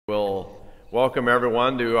welcome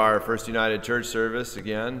everyone to our First United Church service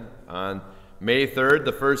again on May 3rd,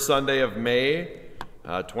 the first Sunday of May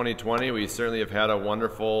 2020. We certainly have had a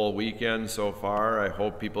wonderful weekend so far. I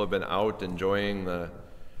hope people have been out enjoying the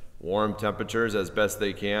warm temperatures as best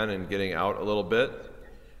they can and getting out a little bit.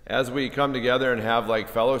 As we come together and have like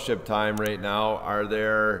fellowship time right now, are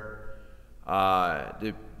there,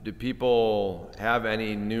 do people have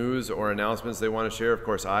any news or announcements they want to share? Of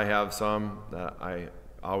course, I have some that I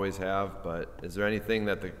always have, but is there anything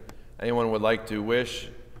that anyone would like to wish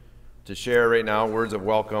to share right now, words of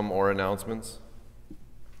welcome or announcements?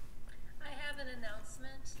 I have an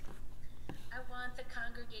announcement. I want the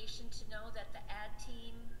congregation to know that the ad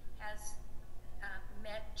team has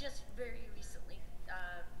met just very recently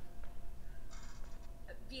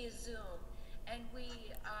via Zoom, and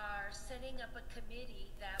we are setting up a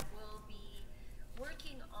committee that will be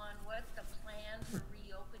working on what the plan for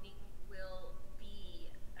reopening will be.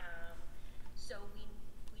 So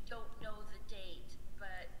we don't know the date,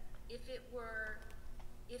 but if it were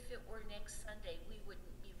next Sunday, we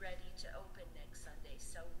wouldn't be ready to open next Sunday.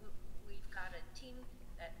 So we've got a team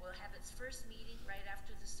that will have its first meeting right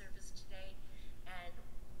after the service today, and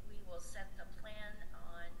we will set the plan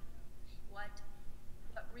on what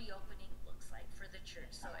reopening looks like for the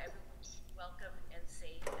church, so everyone's welcome and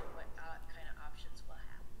safe, and what kind of options we'll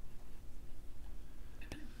have.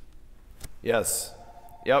 Yes.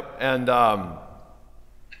 Yep. And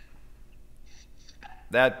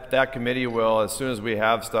that committee will, as soon as we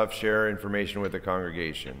have stuff, share information with the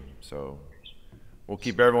congregation. So we'll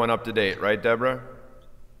keep everyone up to date, right, Deborah?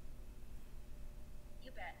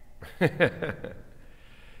 You bet.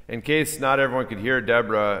 In case not everyone could hear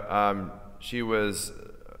Deborah, she was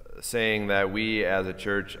saying that we as a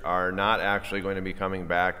church are not actually going to be coming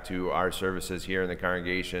back to our services here in the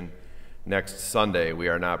congregation next Sunday. We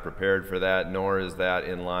are not prepared for that, nor is that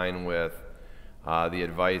in line with the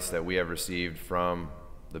advice that we have received from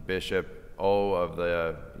the Bishop of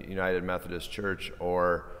the United Methodist Church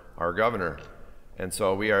or our governor. And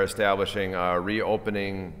so we are establishing a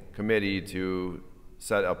reopening committee to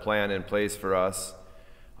set a plan in place for us.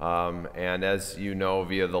 And as you know,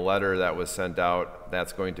 via the letter that was sent out,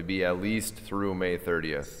 that's going to be at least through May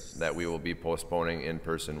 30th that we will be postponing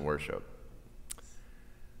in-person worship.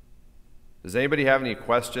 Does anybody have any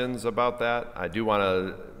questions about that? I do want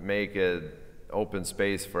to make an open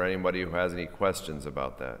space for anybody who has any questions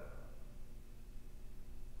about that.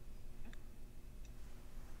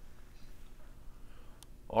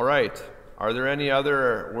 All right. Are there any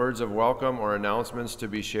other words of welcome or announcements to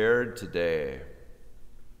be shared today?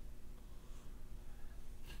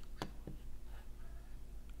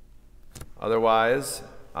 Otherwise,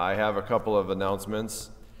 I have a couple of announcements.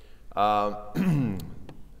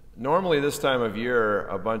 Normally this time of year,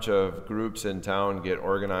 a bunch of groups in town get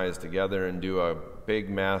organized together and do a big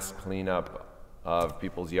mass cleanup of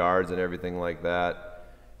people's yards and everything like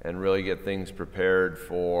that, and really get things prepared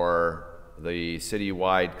for the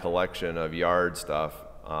citywide collection of yard stuff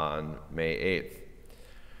on May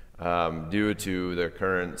 8th. Due to the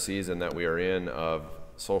current season that we are in of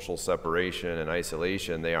social separation and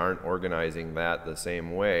isolation, they aren't organizing that the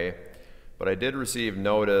same way. But I did receive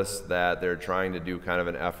notice that they're trying to do kind of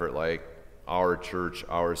an effort like our church,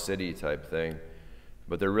 our city type thing,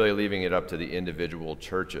 but they're really leaving it up to the individual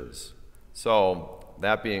churches. So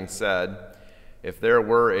that being said, if there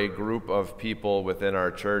were a group of people within our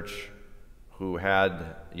church who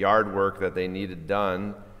had yard work that they needed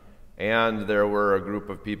done, and there were a group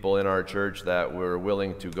of people in our church that were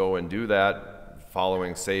willing to go and do that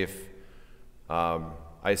following safe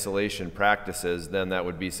isolation practices, then that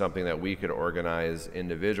would be something that we could organize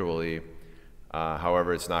individually.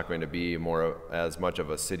 However, it's not going to be as much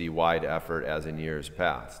of a citywide effort as in years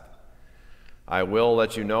past. I will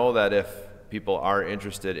let you know that if people are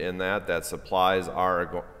interested in that supplies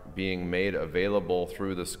are being made available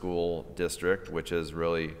through the school district, which is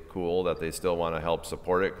really cool that they still want to help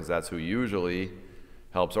support it, because that's who usually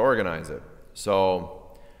helps organize it. So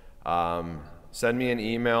send me an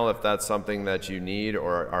email if that's something that you need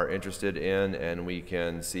or are interested in, and we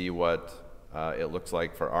can see what it looks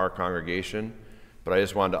like for our congregation. But I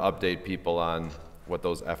just wanted to update people on what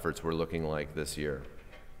those efforts were looking like this year.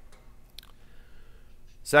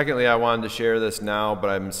 Secondly, I wanted to share this now, but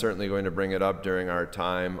I'm certainly going to bring it up during our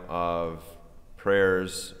time of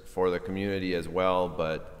prayers for the community as well.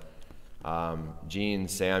 But Jean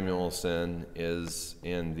Samuelson is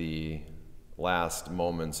in the last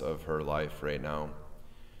moments of her life right now.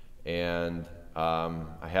 And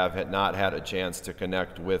I have not had a chance to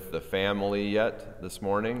connect with the family yet this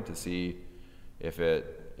morning to see if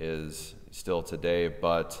it is still today,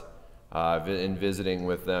 but in visiting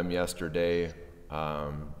with them yesterday.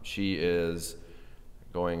 She is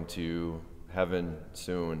going to heaven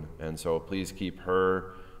soon, and so please keep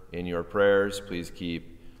her in your prayers. Please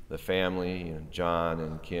keep the family, John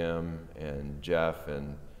and Kim and Jeff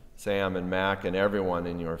and Sam and Mac and everyone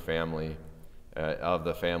in your family, of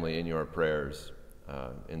the family, in your prayers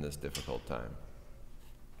in this difficult time.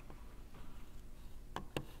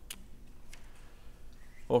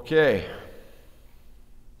 Okay.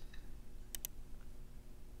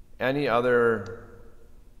 Any other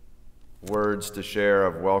words to share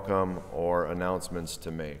of welcome or announcements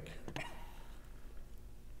to make?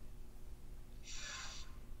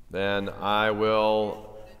 Then I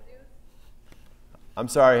will. I'm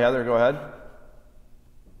sorry, Heather, go ahead.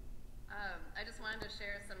 I just wanted to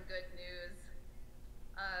share some good news.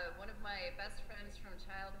 One of my best friends from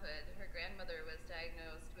childhood, her grandmother was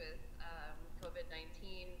diagnosed with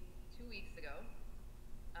COVID-19 2 weeks ago.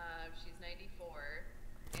 She's 94,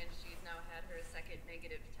 and she's now had her second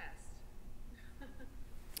negative test.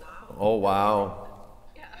 Wow. Oh, wow.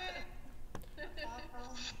 Yeah.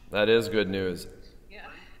 That is good news. Yeah.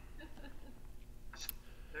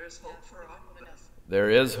 There's hope for all of us. There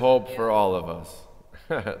is hope for all of us.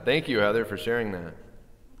 Thank you, Heather, for sharing that.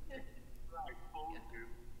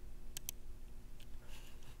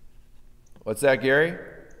 What's that, Gary? Deborah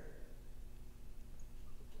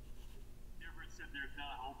said there's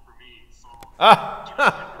not hope for me, so.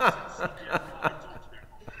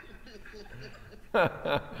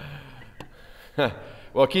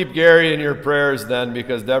 Well, keep Gary in your prayers then,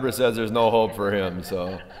 because Deborah says there's no hope for him.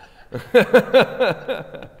 So,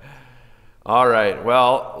 all right.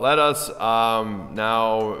 Well, let us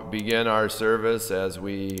now begin our service as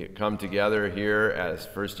we come together here as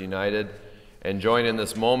First United and join in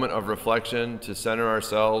this moment of reflection to center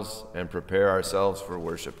ourselves and prepare ourselves for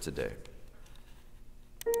worship today.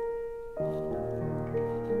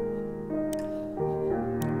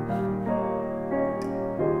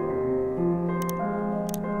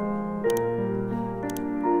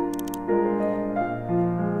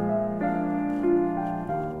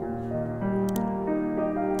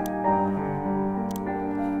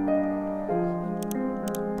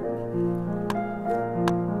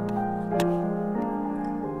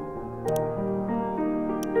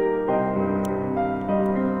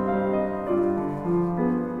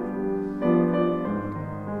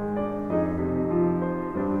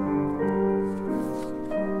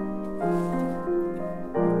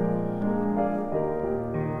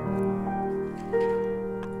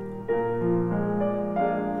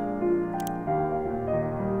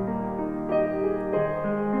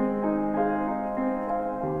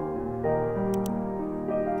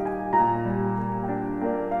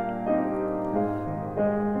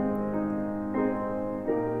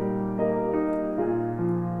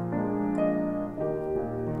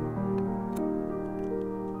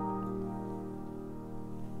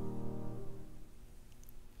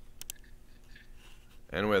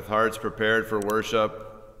 And with hearts prepared for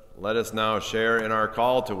worship, let us now share in our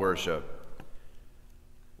call to worship.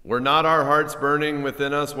 Were not our hearts burning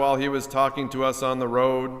within us while he was talking to us on the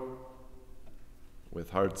road?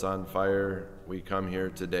 With hearts on fire, we come here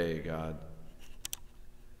today, God.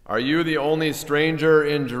 Are you the only stranger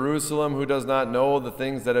in Jerusalem who does not know the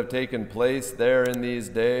things that have taken place there in these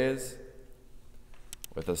days?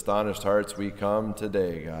 With astonished hearts we come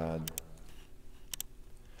today, God.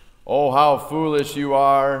 Oh, how foolish you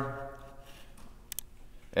are,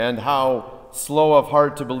 and how slow of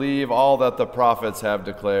heart to believe all that the prophets have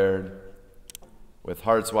declared. With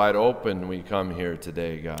hearts wide open, we come here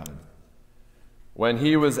today, God. When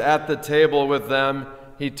he was at the table with them,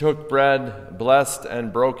 he took bread, blessed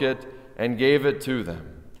and broke it, and gave it to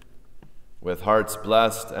them. With hearts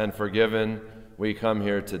blessed and forgiven, we come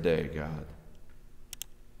here today, God.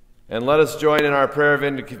 And let us join in our prayer of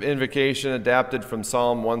invocation adapted from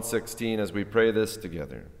Psalm 116 as we pray this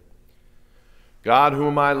together. God,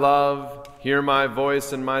 whom I love, hear my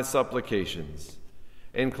voice and my supplications.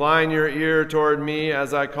 Incline your ear toward me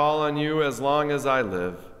as I call on you as long as I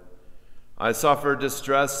live. I suffer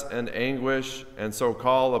distress and anguish, and so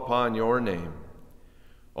call upon your name.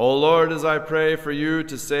 O Lord, as I pray for you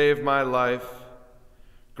to save my life,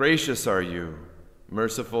 gracious are you,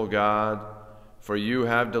 merciful God, for you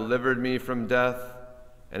have delivered me from death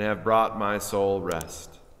and have brought my soul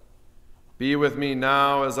rest. Be with me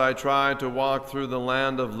now as I try to walk through the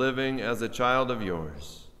land of living as a child of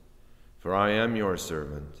yours. For I am your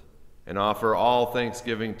servant, and offer all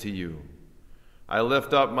thanksgiving to you. I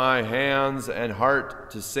lift up my hands and heart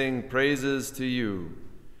to sing praises to you,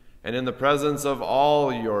 and in the presence of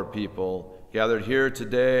all your people gathered here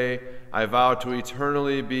today, I vow to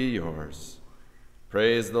eternally be yours.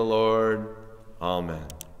 Praise the Lord. Amen.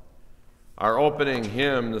 Our opening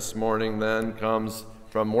hymn this morning then comes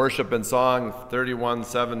from Worship and Song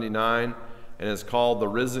 3179 and is called The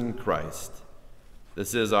Risen Christ.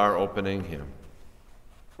 This is our opening hymn.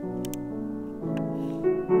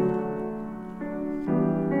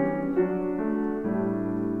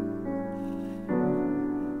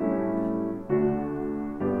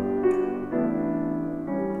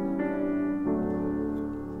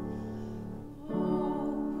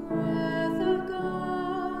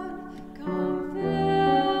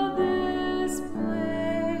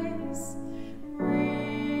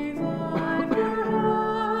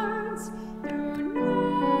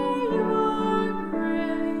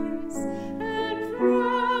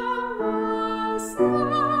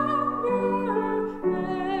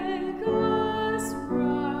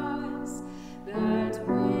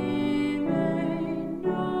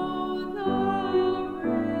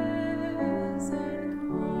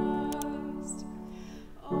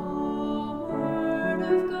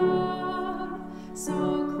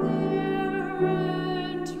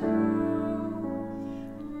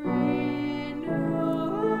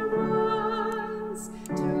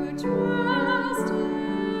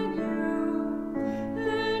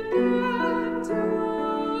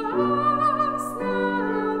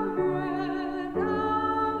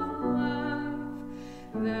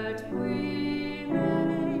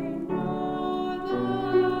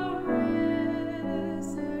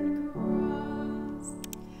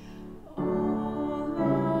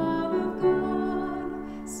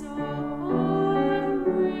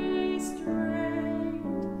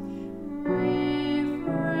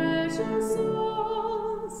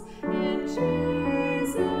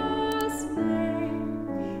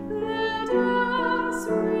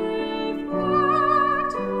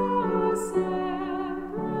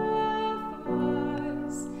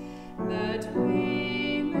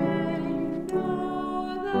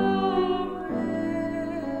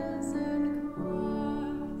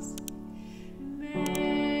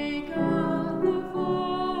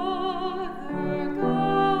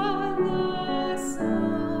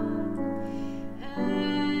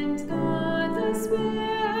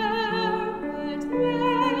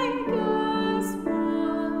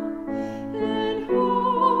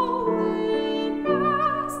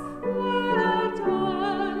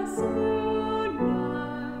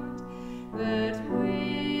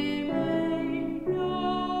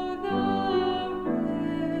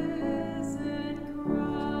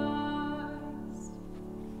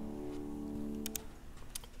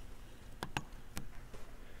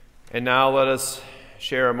 And now let us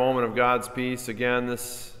share a moment of God's peace. Again,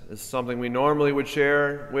 this is something we normally would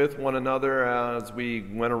share with one another as we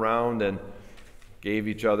went around and gave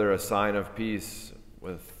each other a sign of peace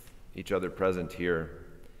with each other present here.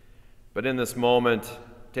 But in this moment,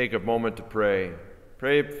 take a moment to pray.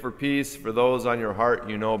 Pray for peace for those on your heart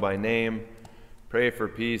you know by name. Pray for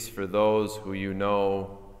peace for those who you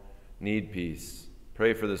know need peace.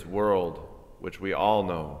 Pray for this world, which we all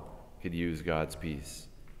know could use God's peace.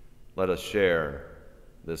 Let us share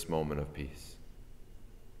this moment of peace.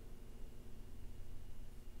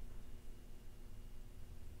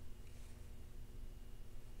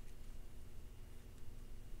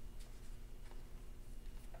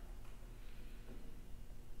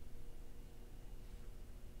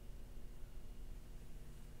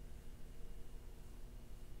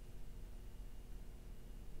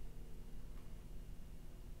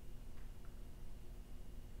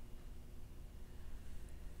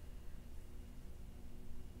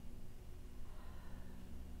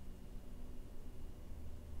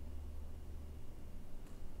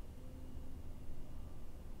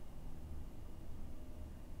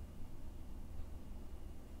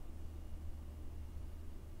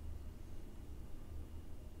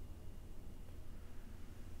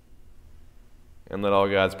 And let all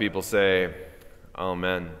God's people say,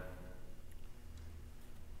 Amen.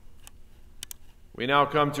 We now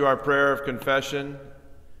come to our prayer of confession.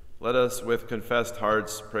 Let us, with confessed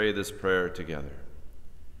hearts, pray this prayer together.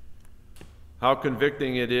 How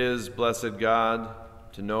convicting it is, blessed God,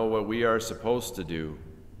 to know what we are supposed to do,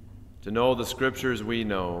 to know the scriptures we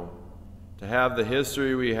know, to have the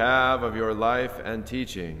history we have of your life and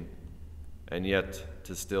teaching, and yet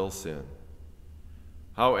to still sin.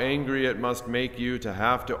 How angry it must make you to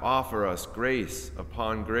have to offer us grace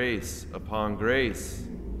upon grace upon grace,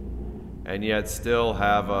 and yet still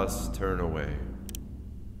have us turn away.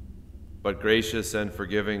 But gracious and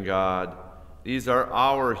forgiving God, these are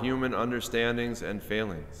our human understandings and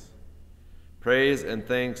failings. Praise and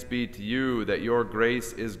thanks be to you that your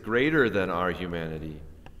grace is greater than our humanity,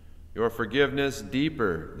 your forgiveness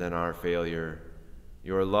deeper than our failure,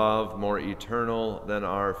 your love more eternal than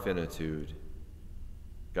our finitude.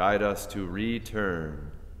 Guide us to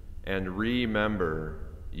return and remember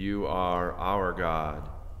you are our God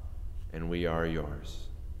and we are yours.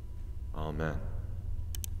 Amen.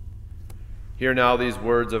 Hear now these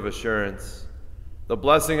words of assurance. The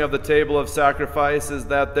blessing of the table of sacrifice is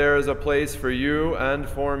that there is a place for you and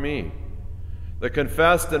for me. The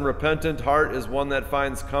confessed and repentant heart is one that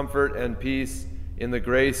finds comfort and peace in the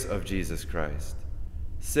grace of Jesus Christ.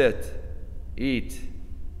 Sit, eat,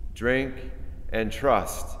 drink, and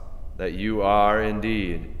trust that you are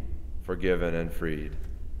indeed forgiven and freed.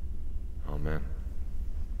 Amen.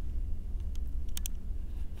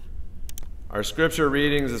 Our scripture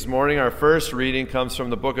readings this morning, our first reading comes from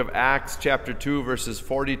the book of Acts, chapter 2, verses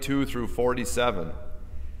 42 through 47.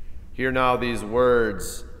 Hear now these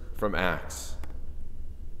words from Acts.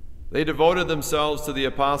 They devoted themselves to the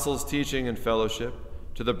apostles' teaching and fellowship,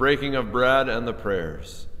 to the breaking of bread and the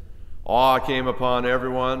prayers. Awe came upon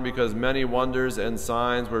everyone because many wonders and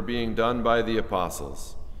signs were being done by the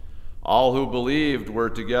apostles. All who believed were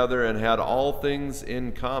together and had all things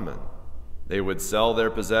in common. They would sell their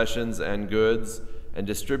possessions and goods and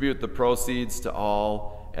distribute the proceeds to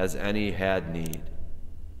all as any had need.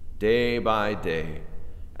 Day by day,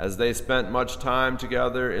 as they spent much time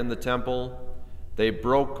together in the temple, they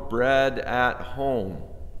broke bread at home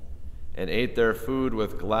and ate their food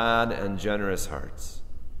with glad and generous hearts,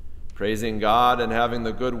 praising God and having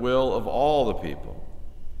the goodwill of all the people.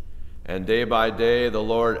 And day by day the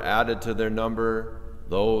Lord added to their number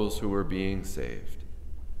those who were being saved.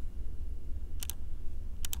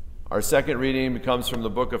 Our second reading comes from the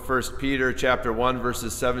book of 1 Peter, chapter 1,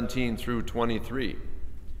 verses 17 through 23.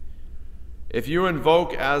 If you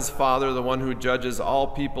invoke as Father the one who judges all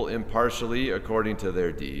people impartially according to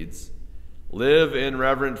their deeds, live in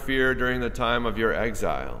reverent fear during the time of your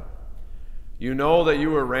exile. You know that you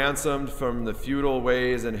were ransomed from the futile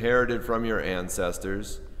ways inherited from your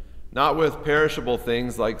ancestors, not with perishable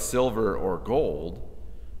things like silver or gold,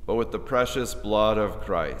 but with the precious blood of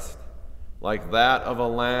Christ, like that of a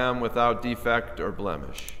lamb without defect or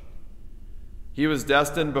blemish. He was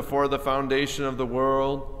destined before the foundation of the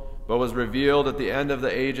world, but was revealed at the end of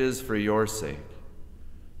the ages for your sake.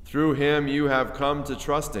 Through him you have come to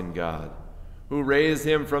trust in God, who raised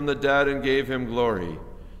him from the dead and gave him glory,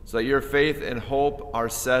 so that your faith and hope are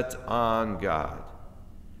set on God.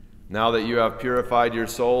 Now that you have purified your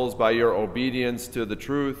souls by your obedience to the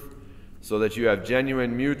truth, so that you have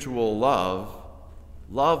genuine mutual love,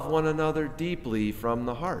 love one another deeply from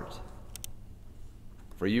the heart.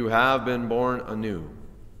 For you have been born anew,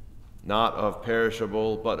 not of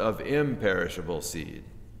perishable, but of imperishable seed,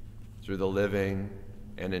 through the living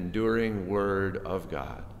and enduring Word of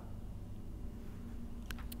God.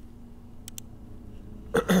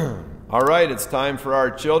 All right, it's time for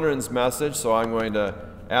our children's message, so I'm going to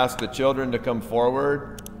ask the children to come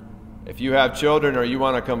forward. If you have children or you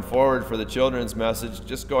want to come forward for the children's message,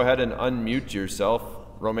 just go ahead and unmute yourself.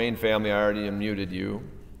 Romaine family, I already unmuted you.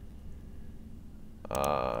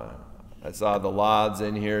 I saw the Lods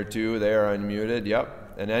in here too. They are unmuted.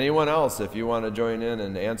 Yep. And anyone else, if you want to join in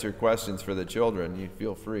and answer questions for the children, you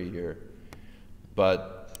feel free here.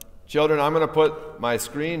 But children, I'm going to put my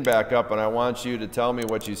screen back up, and I want you to tell me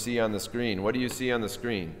what you see on the screen. What do you see on the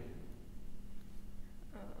screen?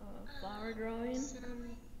 Flower growing. Some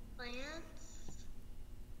plants.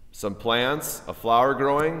 Some plants, a flower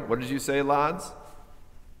growing. What did you say, Lods?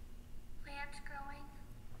 Plants growing.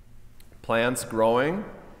 Plants growing.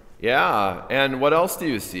 Yeah, and what else do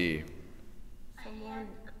you see?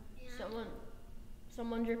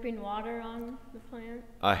 Someone dripping water on the plant.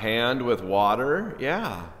 A hand with water.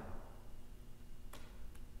 Yeah.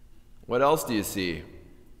 What else do you see?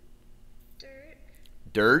 Dirt.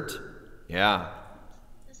 Dirt. Yeah.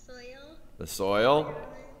 The soil. The soil.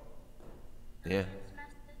 Yeah. Message.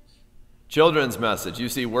 Children's message. You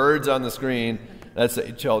see words on the screen that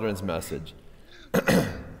say children's message.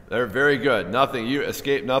 They're very good. Nothing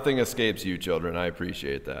escapes you, children. I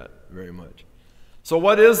appreciate that very much. So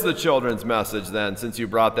what is the children's message then, since you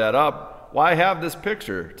brought that up? Why have this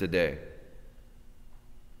picture today?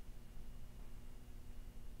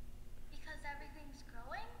 Because everything's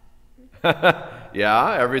growing.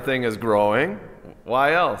 Yeah, everything is growing.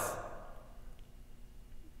 Why else?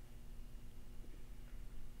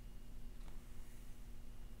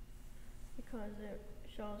 Because it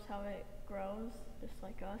shows how it grows, just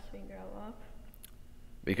like us, we grow up.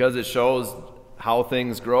 Because it shows how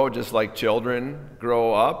things grow, just like children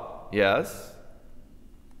grow up. Yes.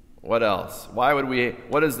 What else?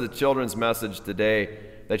 What is the children's message today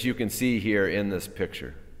that you can see here in this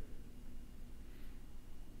picture?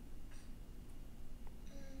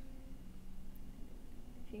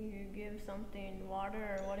 give something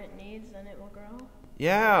water or what it needs, then it will grow.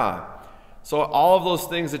 Yeah. So all of those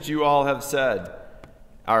things that you all have said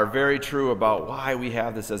are very true about why we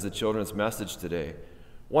have this as a children's message today.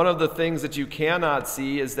 One of the things that you cannot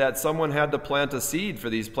see is that someone had to plant a seed for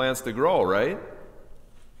these plants to grow, right?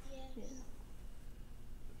 Yes.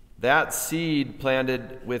 That seed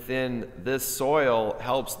planted within this soil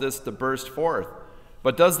helps this to burst forth.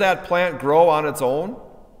 But does that plant grow on its own?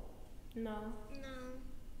 No.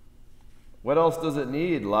 What else does it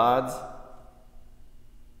need, lads?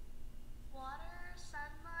 Water,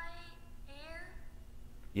 sunlight, air.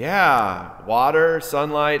 Yeah, water,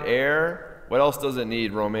 sunlight, air. What else does it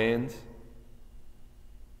need, Romaines?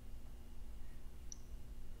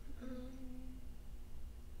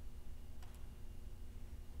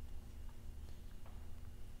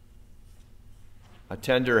 A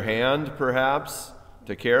tender hand, perhaps,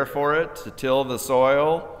 to care for it, to till the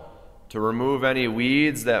soil, to remove any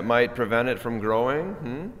weeds that might prevent it from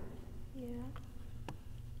growing. Yeah.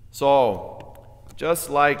 So, just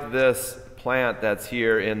like this plant that's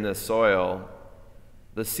here in this soil,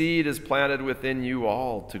 the seed is planted within you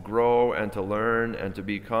all to grow and to learn and to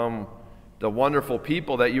become the wonderful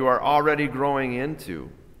people that you are already growing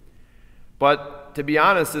into. But to be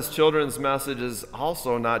honest, this children's message is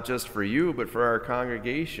also not just for you, but for our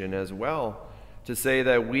congregation as well, to say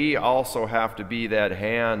that we also have to be that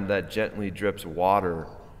hand that gently drips water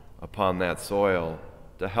upon that soil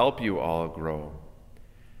to help you all grow.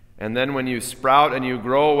 And then when you sprout and you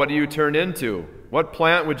grow, what do you turn into? What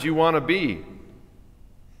plant would you want to be?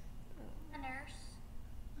 A nurse.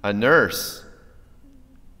 A nurse.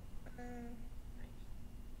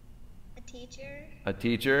 A teacher. A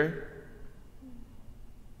teacher.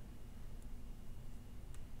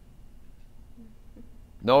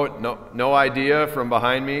 No idea from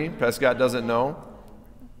behind me. Prescott doesn't know.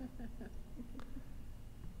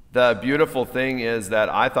 The beautiful thing is that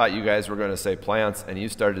I thought you guys were going to say plants, and you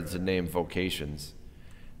started to name vocations.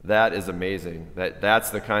 That is amazing.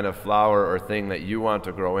 That's the kind of flower or thing that you want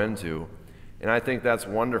to grow into. And I think that's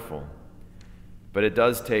wonderful. But it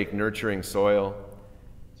does take nurturing soil.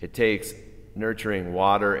 It takes nurturing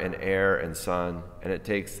water and air and sun. And it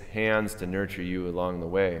takes hands to nurture you along the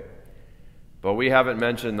way. But we haven't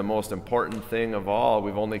mentioned the most important thing of all.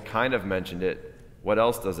 We've only kind of mentioned it. What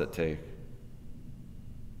else does it take?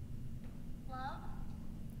 Love.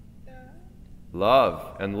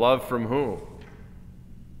 Love. And love from who?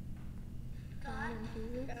 God.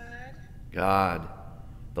 God.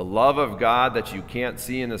 The love of God that you can't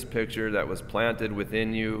see in this picture that was planted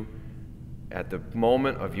within you at the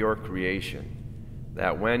moment of your creation.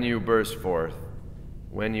 That when you burst forth,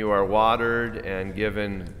 when you are watered and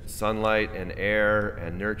given sunlight and air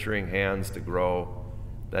and nurturing hands to grow,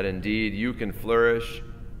 that indeed you can flourish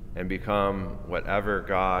and become whatever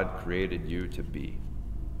God created you to be.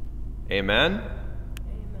 Amen?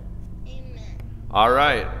 Amen. All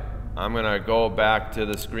right. I'm going to go back to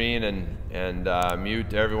the screen and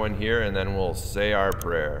mute everyone here, and then we'll say our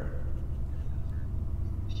prayer.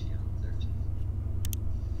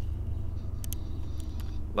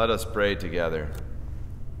 Let us pray together.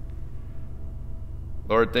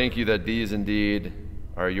 Lord, thank you that these indeed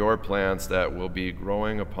are your plants that will be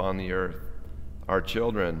growing upon the earth. Our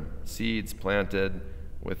children, seeds planted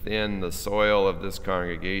within the soil of this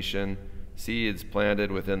congregation, seeds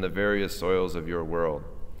planted within the various soils of your world,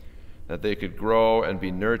 that they could grow and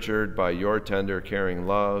be nurtured by your tender, caring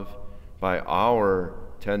love, by our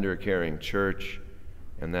tender, caring church,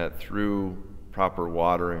 and that through proper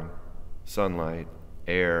watering, sunlight,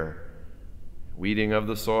 air, weeding of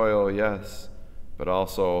the soil, yes, but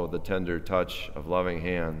also the tender touch of loving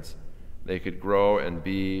hands, they could grow and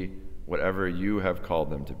be whatever you have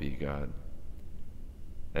called them to be, God.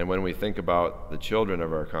 And when we think about the children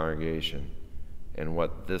of our congregation and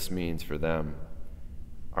what this means for them,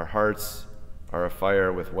 our hearts are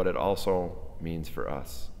afire with what it also means for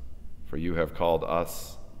us. For you have called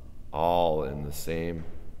us all in the same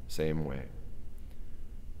way.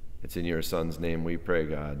 It's in your Son's name we pray,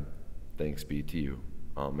 God. Thanks be to you.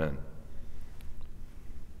 Amen.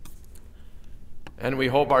 And we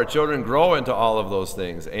hope our children grow into all of those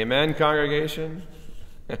things. Amen, congregation?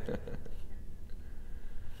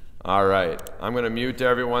 All right. I'm going to mute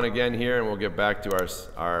everyone again here, and we'll get back to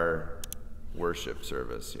our worship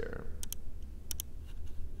service here.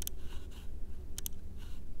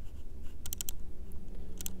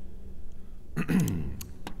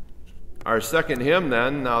 Our second hymn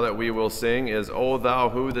then, now that we will sing, is O Thou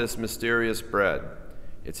Who This Mysterious Bread.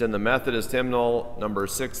 It's in the Methodist hymnal number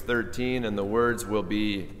 613, and the words will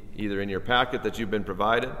be either in your packet that you've been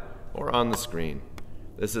provided or on the screen.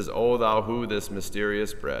 This is O Thou Who This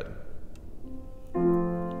Mysterious Bread.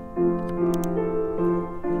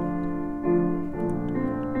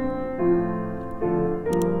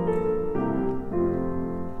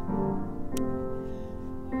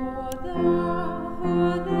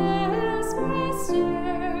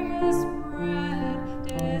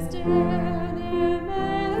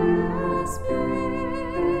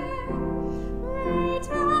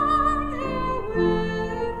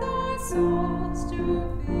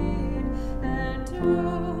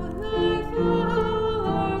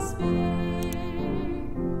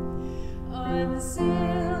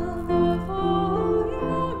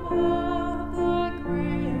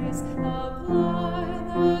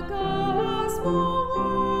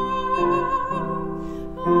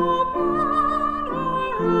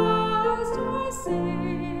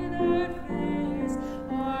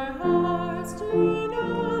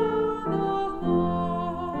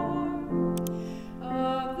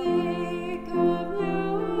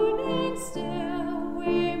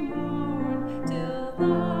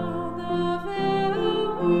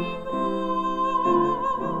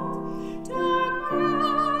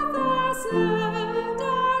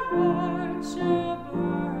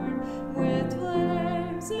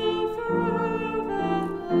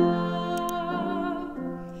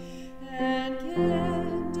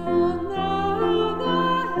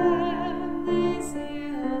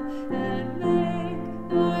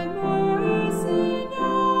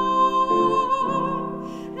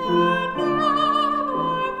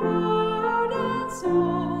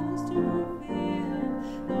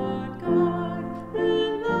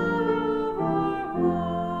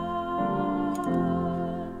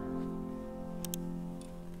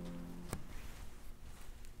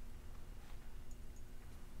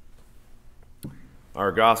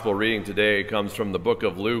 Our gospel reading today comes from the book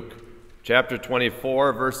of Luke, chapter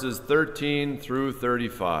 24, verses 13 through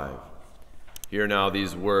 35. Hear now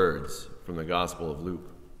these words from the gospel of Luke.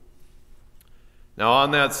 Now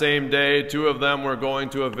on that same day, two of them were going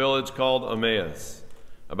to a village called Emmaus,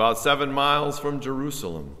 about 7 miles from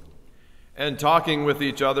Jerusalem, and talking with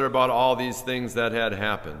each other about all these things that had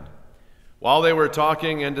happened. While they were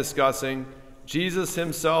talking and discussing, Jesus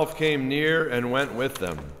himself came near and went with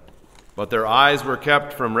them. But their eyes were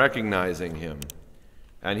kept from recognizing him.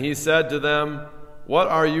 And he said to them, "What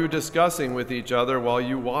are you discussing with each other while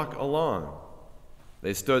you walk along?"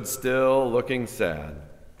 They stood still, looking sad.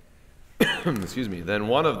 Then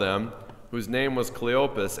one of them, whose name was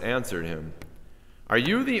Cleopas, answered him, "Are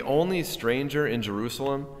you the only stranger in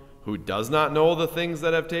Jerusalem who does not know the things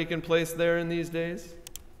that have taken place there in these days?"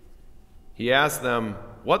 He asked them,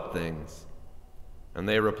 "What things?" And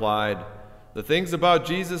they replied, "The things about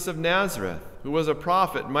Jesus of Nazareth, who was a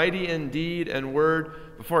prophet, mighty in deed and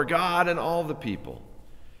word before God and all the people,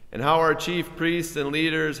 and how our chief priests and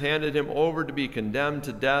leaders handed him over to be condemned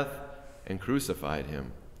to death and crucified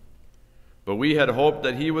him. But we had hoped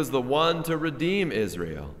that he was the one to redeem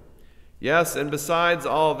Israel. Yes, and besides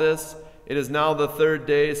all this, it is now the 3rd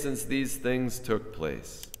day since these things took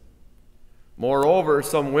place. Moreover,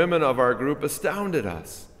 some women of our group astounded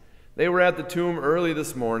us. They were at the tomb early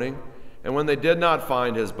this morning, and when they did not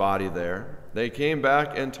find his body there, they came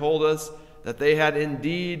back and told us that they had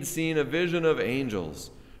indeed seen a vision of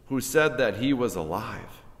angels who said that he was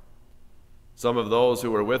alive. Some of those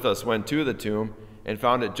who were with us went to the tomb and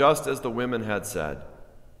found it just as the women had said,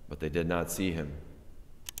 but they did not see him."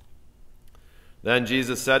 Then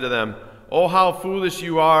Jesus said to them, "Oh, how foolish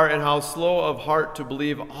you are, and how slow of heart to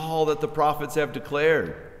believe all that the prophets have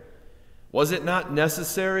declared. Was it not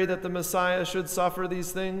necessary that the Messiah should suffer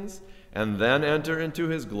these things and then enter into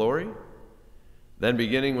his glory?" Then,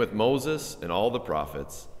 beginning with Moses and all the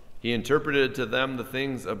prophets, he interpreted to them the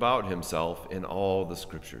things about himself in all the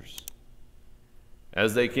scriptures.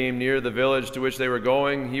 As they came near the village to which they were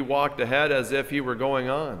going, he walked ahead as if he were going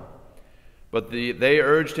on. But they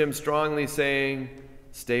urged him strongly, saying,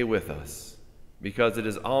 "Stay with us, because it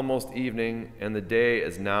is almost evening, and the day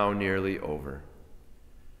is now nearly over."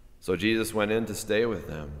 So Jesus went in to stay with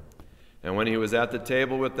them. And when he was at the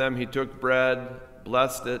table with them, he took bread,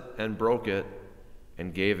 blessed it, and broke it,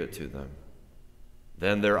 and gave it to them.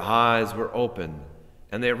 Then their eyes were opened,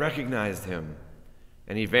 and they recognized him,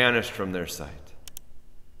 and he vanished from their sight.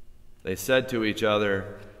 They said to each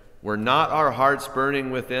other, "Were not our hearts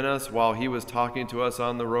burning within us while he was talking to us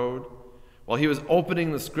on the road, while he was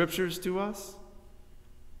opening the scriptures to us?"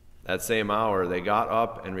 That same hour they got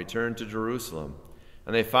up and returned to Jerusalem.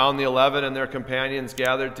 And they found the 11 and their companions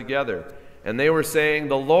gathered together. And they were saying,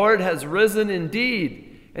 "The Lord has risen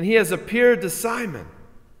indeed, and he has appeared to Simon."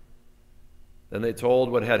 Then they told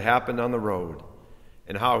what had happened on the road,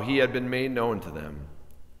 and how he had been made known to them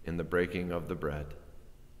in the breaking of the bread.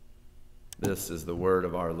 This is the word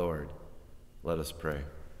of our Lord. Let us pray.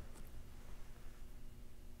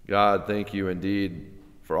 God, thank you indeed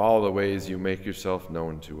for all the ways you make yourself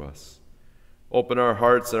known to us. Open our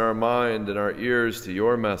hearts and our mind and our ears to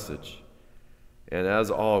your message. And as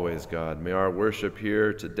always, God, may our worship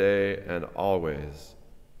here today and always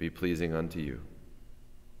be pleasing unto you.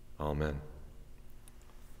 Amen.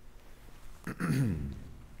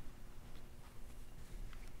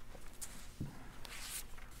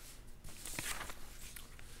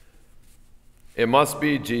 It must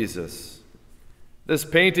be Jesus. This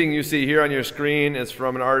painting you see here on your screen is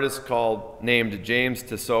from an artist named James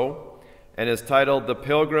Tissot and is titled The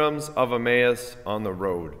Pilgrims of Emmaus on the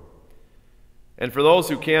Road. And for those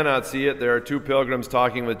who cannot see it, there are two pilgrims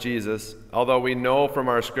talking with Jesus, although we know from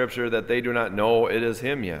our scripture that they do not know it is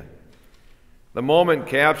him yet. The moment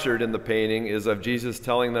captured in the painting is of Jesus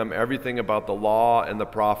telling them everything about the law and the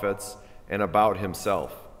prophets and about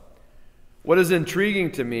himself. What is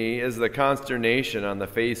intriguing to me is the consternation on the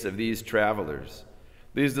face of these travelers,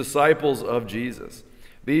 these disciples of Jesus,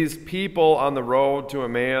 these people on the road to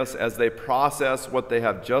Emmaus as they process what they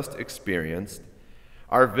have just experienced,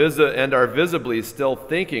 are visibly still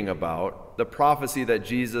thinking about the prophecy that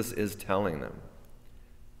Jesus is telling them.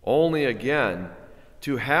 Only again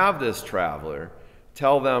to have this traveler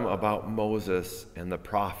tell them about Moses and the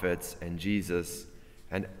prophets and Jesus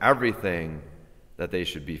and everything that they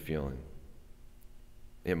should be feeling.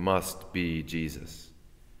 It must be Jesus.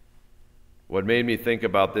 What made me think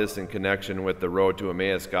about this in connection with the Road to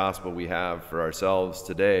Emmaus gospel we have for ourselves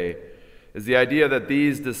today is the idea that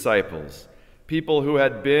these disciples, people who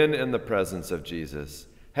had been in the presence of Jesus,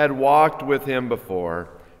 had walked with him before,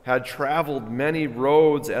 had traveled many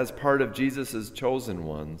roads as part of Jesus' chosen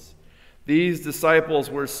ones. These disciples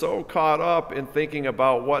were so caught up in thinking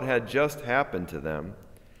about what had just happened to them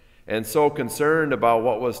and so concerned about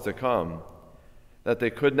what was to come that they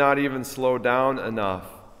could not even slow down enough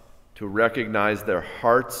to recognize their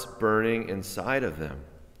hearts burning inside of them.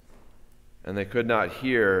 And they could not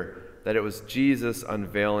hear that it was Jesus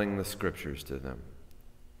unveiling the scriptures to them.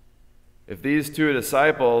 If these two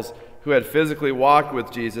disciples who had physically walked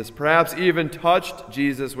with Jesus, perhaps even touched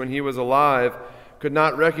Jesus when he was alive, could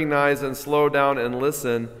not recognize and slow down and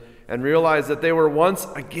listen and realize that they were once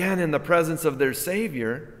again in the presence of their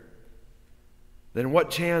Savior, then what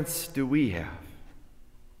chance do we have?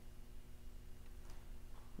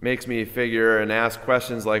 Makes me figure and ask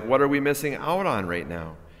questions like, what are we missing out on right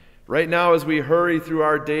now? Right now as we hurry through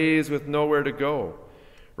our days with nowhere to go.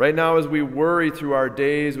 Right now as we worry through our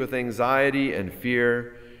days with anxiety and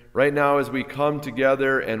fear. Right now as we come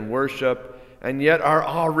together and worship and yet are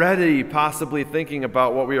already possibly thinking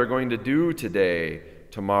about what we are going to do today,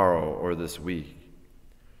 tomorrow, or this week.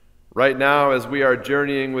 Right now as we are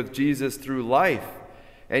journeying with Jesus through life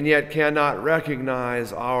and yet cannot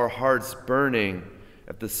recognize our hearts burning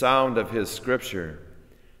at the sound of his scripture,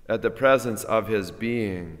 at the presence of his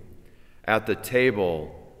being, at the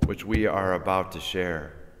table which we are about to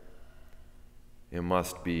share. It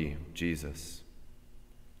must be Jesus.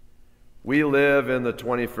 We live in the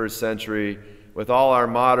 21st century with all our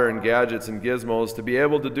modern gadgets and gizmos to be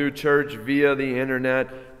able to do church via the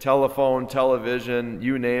internet, telephone, television,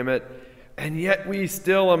 you name it, and yet we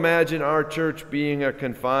still imagine our church being a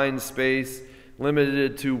confined space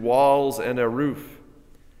limited to walls and a roof.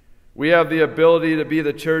 We have the ability to be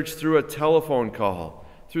the church through a telephone call,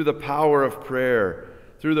 through the power of prayer,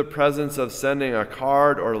 through the presence of sending a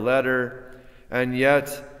card or letter, and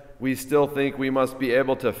yet we still think we must be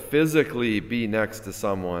able to physically be next to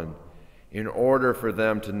someone in order for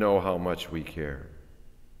them to know how much we care.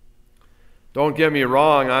 Don't get me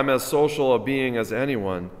wrong, I'm as social a being as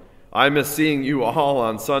anyone. I miss seeing you all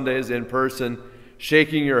on Sundays in person,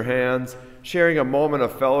 shaking your hands, sharing a moment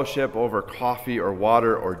of fellowship over coffee or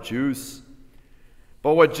water or juice.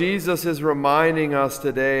 But what Jesus is reminding us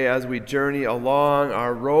today as we journey along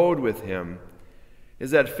our road with him is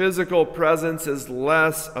that physical presence is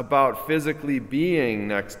less about physically being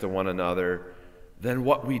next to one another than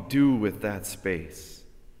what we do with that space.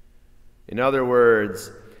 In other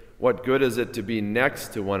words, what good is it to be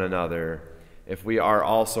next to one another if we are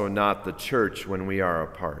also not the church when we are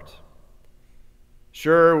apart?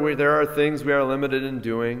 Sure, there are things we are limited in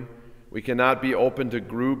doing. We cannot be open to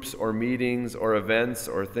groups or meetings or events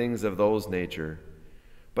or things of those nature.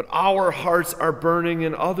 But our hearts are burning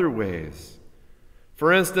in other ways.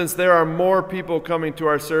 For instance, there are more people coming to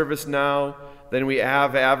our service now than we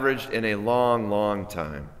have averaged in a long, long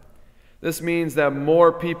time. This means that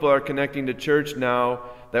more people are connecting to church now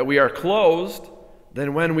that we are closed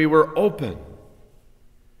than when we were open.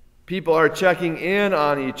 People are checking in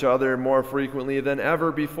on each other more frequently than ever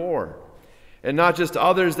before. And not just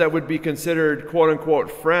others that would be considered quote-unquote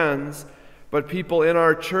friends, but people in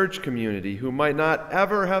our church community who might not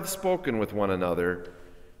ever have spoken with one another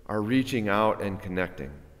are reaching out and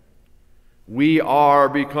connecting. We are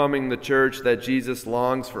becoming the church that Jesus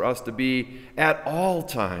longs for us to be at all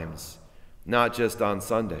times, not just on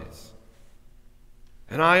Sundays.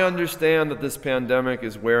 And I understand that this pandemic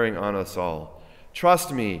is wearing on us all.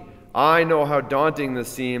 Trust me, I know how daunting this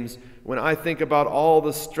seems when I think about all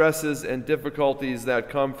the stresses and difficulties that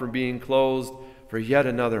come from being closed for yet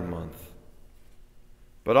another month.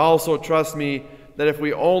 But also trust me that if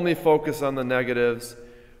we only focus on the negatives,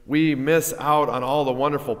 we miss out on all the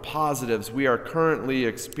wonderful positives we are currently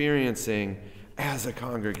experiencing as a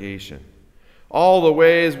congregation. All the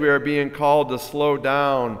ways we are being called to slow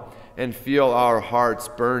down and feel our hearts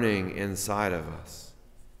burning inside of us.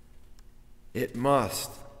 It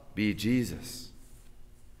must be Jesus.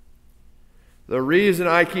 The reason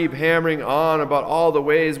I keep hammering on about all the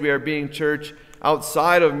ways we are being church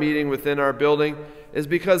outside of meeting within our building is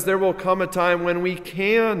because there will come a time when we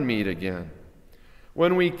can meet again,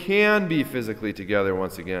 when we can be physically together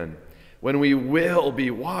once again, when we will be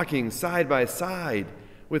walking side by side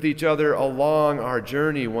with each other along our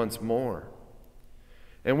journey once more.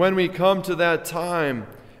 And when we come to that time,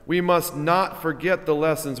 we must not forget the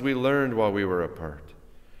lessons we learned while we were apart.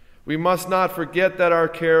 We must not forget that our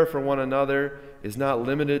care for one another is not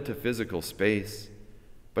limited to physical space,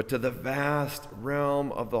 but to the vast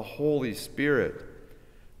realm of the Holy Spirit,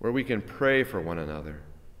 where we can pray for one another,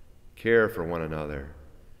 care for one another,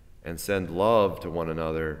 and send love to one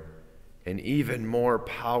another in even more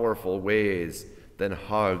powerful ways than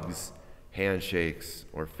hugs, handshakes,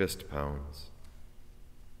 or fist pounds.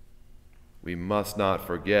 We must not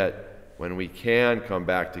forget, when we can come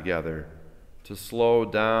back together, to slow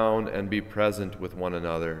down and be present with one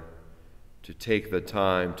another, to take the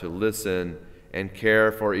time to listen and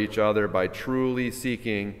care for each other by truly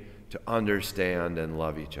seeking to understand and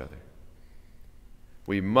love each other.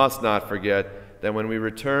 We must not forget that when we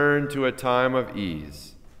return to a time of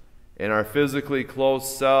ease and our physically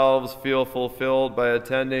close selves feel fulfilled by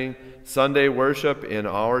attending Sunday worship in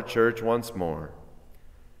our church once more,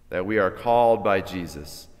 that we are called by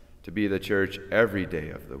Jesus to be the church every day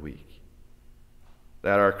of the week.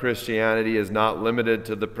 That our Christianity is not limited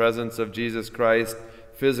to the presence of Jesus Christ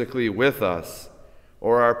physically with us,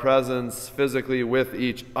 or our presence physically with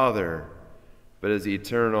each other, but is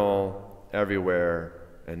eternal, everywhere,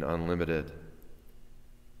 and unlimited.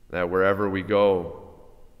 That wherever we go,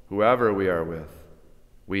 whoever we are with,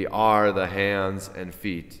 we are the hands and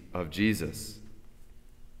feet of Jesus.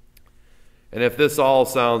 And if this all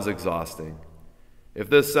sounds exhausting, if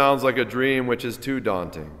this sounds like a dream which is too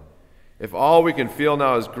daunting, if all we can feel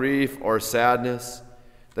now is grief or sadness,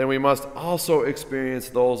 then we must also experience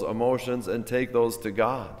those emotions and take those to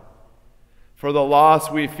God. For the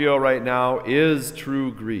loss we feel right now is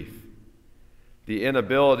true grief. The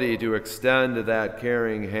inability to extend that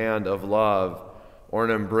caring hand of love or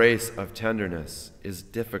an embrace of tenderness is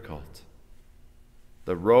difficult.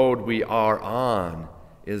 The road we are on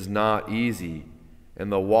is not easy,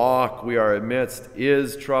 and the walk we are amidst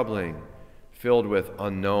is troubling, filled with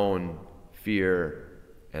unknown, fear,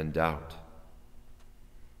 and doubt.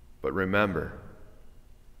 But remember,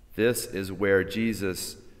 this is where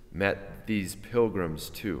Jesus met these pilgrims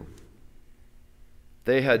too.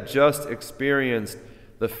 They had just experienced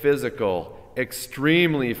the physical,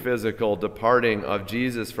 extremely physical departing of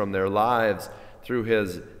Jesus from their lives through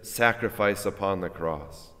his sacrifice upon the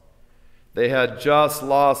cross. They had just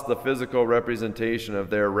lost the physical representation of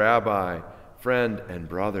their rabbi, friend, and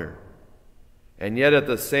brother, and yet at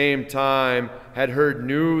the same time had heard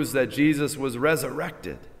news that Jesus was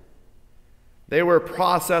resurrected. They were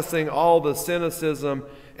processing all the cynicism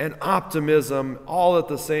and optimism all at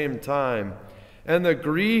the same time, and the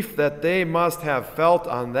grief that they must have felt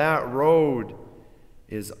on that road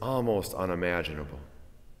is almost unimaginable.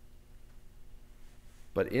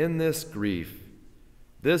 But in this grief,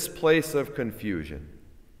 this place of confusion,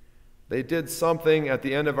 they did something at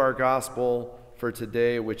the end of our gospel for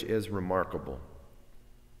today which is remarkable.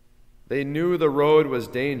 They knew the road was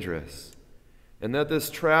dangerous and that this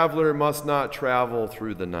traveler must not travel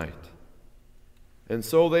through the night. And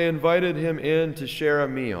so they invited him in to share a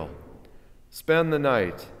meal, spend the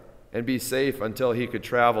night, and be safe until he could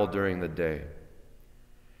travel during the day.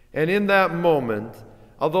 And in that moment,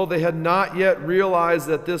 although they had not yet realized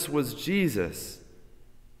that this was Jesus,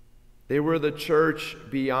 they were the church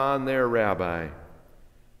beyond their rabbi.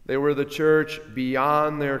 They were the church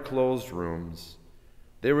beyond their closed rooms.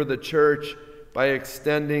 They were the church by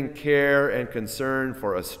extending care and concern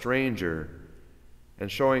for a stranger and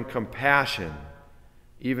showing compassion,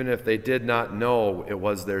 even if they did not know it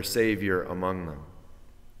was their Savior among them.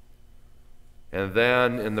 And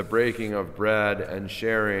then in the breaking of bread and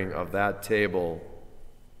sharing of that table,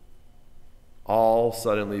 all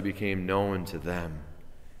suddenly became known to them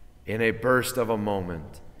in a burst of a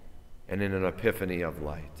moment and in an epiphany of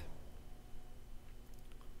light.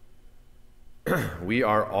 We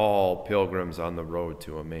are all pilgrims on the road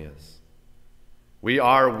to Emmaus. We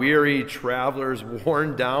are weary travelers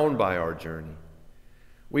worn down by our journey.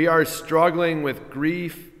 We are struggling with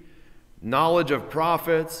grief, knowledge of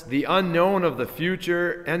prophets, the unknown of the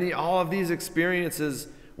future, and all of these experiences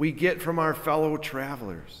we get from our fellow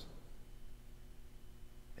travelers.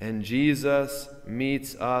 And Jesus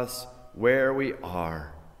meets us where we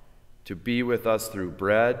are to be with us through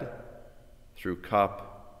bread, through cup,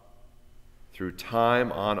 through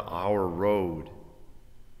time on our road,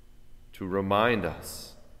 to remind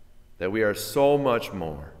us that we are so much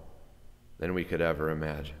more than we could ever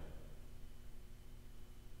imagine.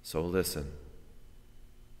 So listen,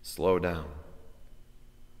 slow down,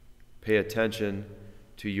 pay attention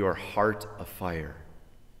to your heart afire,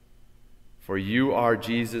 for you are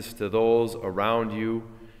Jesus to those around you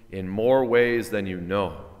in more ways than you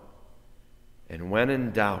know. And when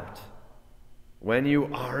in doubt, when you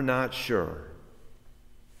are not sure,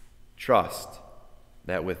 trust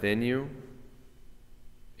that within you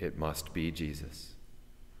it must be Jesus.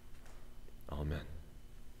 Amen.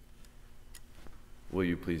 Will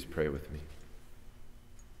you please pray with me?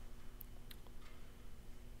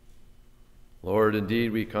 Lord,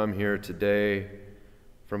 indeed we come here today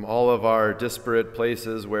from all of our disparate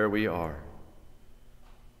places where we are.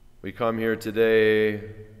 We come here today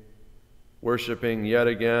worshiping yet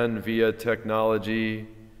again via technology,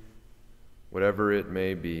 whatever it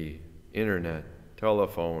may be, internet,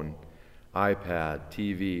 telephone, iPad,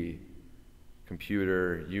 TV,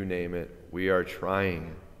 computer, you name it, we are trying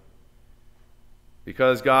it.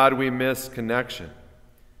 Because, God, we miss connection.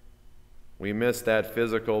 We miss that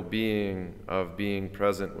physical being of being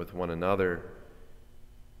present with one another.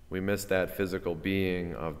 We miss that physical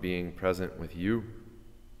being of being present with you.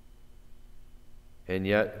 And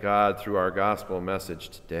yet, God, through our gospel message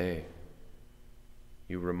today,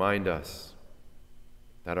 you remind us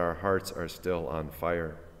that our hearts are still on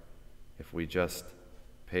fire if we just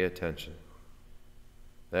pay attention.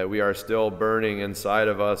 That we are still burning inside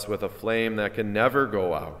of us with a flame that can never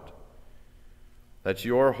go out. That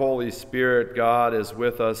your Holy Spirit, God, is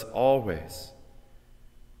with us always,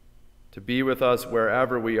 to be with us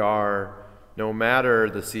wherever we are, no matter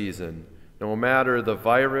the season, no matter the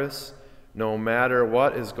virus, no matter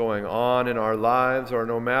what is going on in our lives, or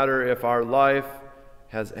no matter if our life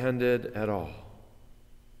has ended at all.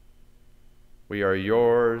 We are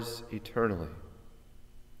yours eternally.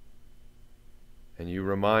 And you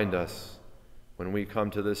remind us when we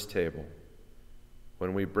come to this table,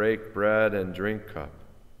 when we break bread and drink cup,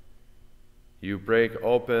 you break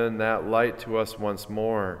open that light to us once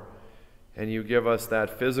more, and you give us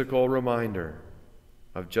that physical reminder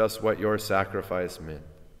of just what your sacrifice meant,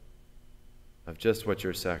 of just what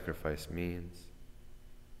your sacrifice means.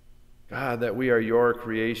 God, that we are your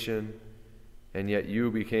creation, and yet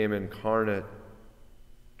you became incarnate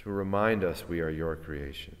to remind us we are your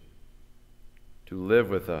creation, to live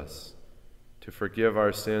with us, to forgive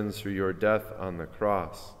our sins through your death on the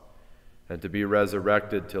cross, and to be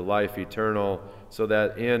resurrected to life eternal, so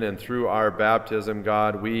that in and through our baptism,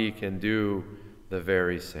 God, we can do the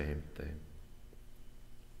very same thing.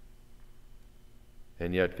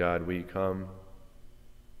 And yet, God, we come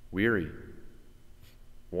weary,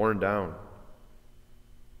 worn down,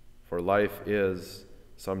 for life is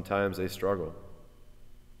sometimes a struggle.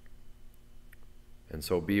 And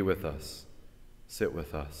so be with us, sit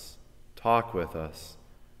with us, talk with us,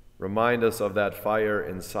 remind us of that fire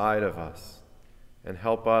inside of us, and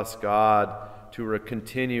help us, God, to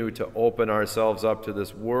continue to open ourselves up to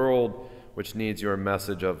this world which needs your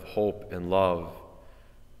message of hope and love.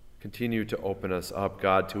 Continue to open us up,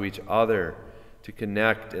 God, to each other, to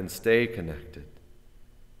connect and stay connected.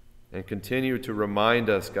 And continue to remind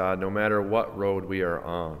us, God, no matter what road we are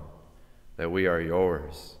on, that we are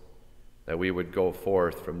yours, that we would go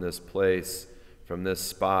forth from this place, from this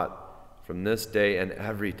spot, from this day and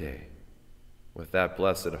every day, with that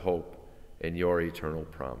blessed hope in your eternal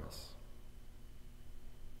promise.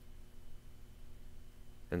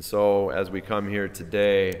 And so, as we come here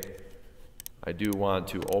today, I do want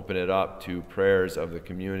to open it up to prayers of the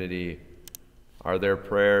community. Are there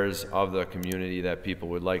prayers of the community that people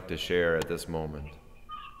would like to share at this moment?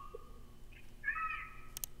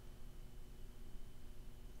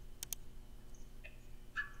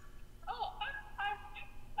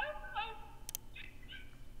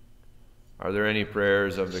 Are there any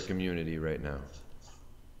prayers of the community right now?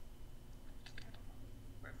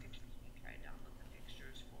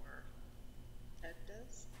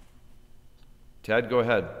 Ted, go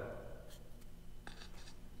ahead.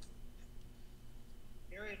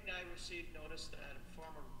 Mary and I received notice that a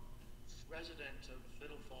former resident of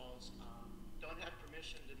Little Falls, don't have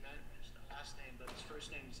permission to mention the last name, but his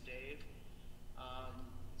first name is Dave.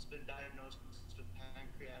 He's been diagnosed with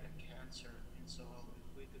pancreatic cancer, and so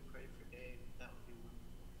if we could pray for Dave, that would be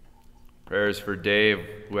wonderful. Prayers for Dave,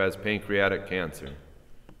 who has pancreatic cancer.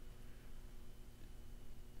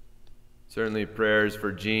 Certainly prayers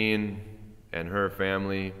for Jean and her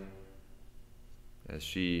family as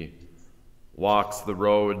she walks the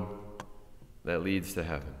road that leads to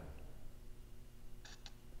heaven.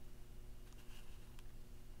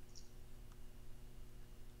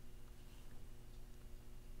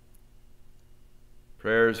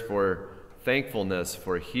 Prayers for thankfulness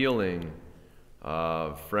for healing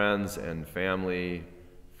of friends and family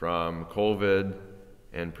from COVID,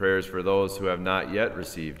 and prayers for those who have not yet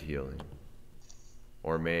received healing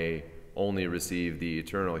or may only receive the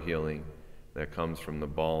eternal healing that comes from the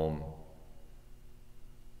balm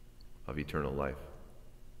of eternal life.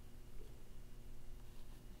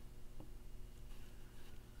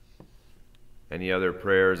 Any other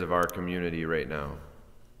prayers of our community right now?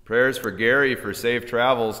 Prayers for Gary for safe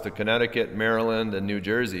travels to Connecticut, Maryland, and New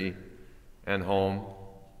Jersey and home.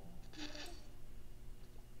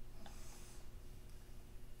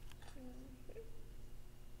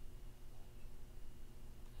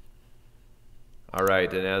 All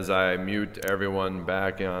right, and as I mute everyone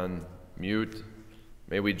back on mute,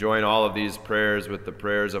 may we join all of these prayers with the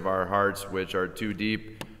prayers of our hearts, which are too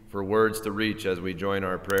deep for words to reach, as we join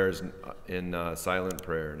our prayers in silent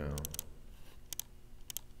prayer now.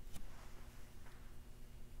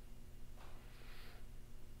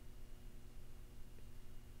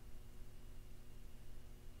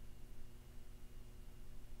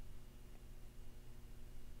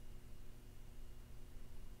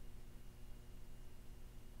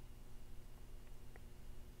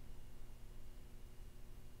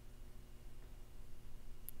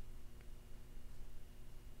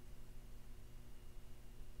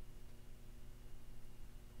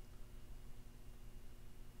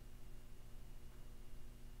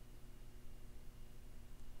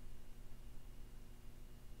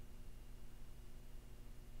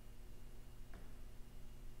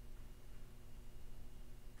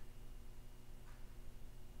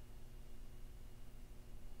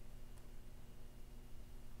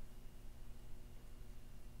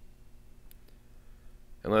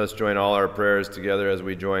 And let us join all our prayers together as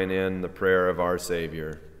we join in the prayer of our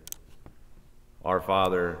Savior. Our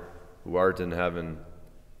Father, who art in heaven,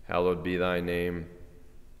 hallowed be thy name.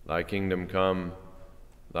 Thy kingdom come,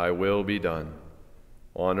 thy will be done,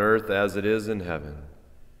 on earth as it is in heaven.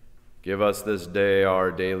 Give us this day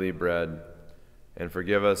our daily bread, and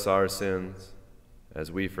forgive us our sins,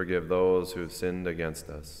 as we forgive those who have sinned against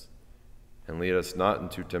us. And lead us not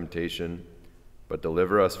into temptation, but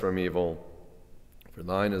deliver us from evil. For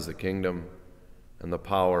thine is the kingdom, and the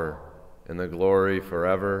power, and the glory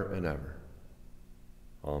forever and ever.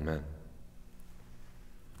 Amen.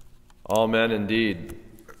 Amen indeed.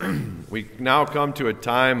 We now come to a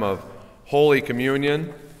time of Holy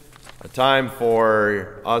Communion, a time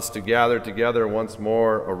for us to gather together once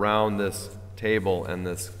more around this table and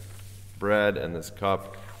this bread and this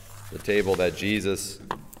cup, the table that Jesus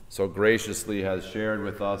so graciously has shared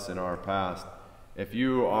with us in our past. If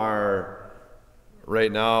you are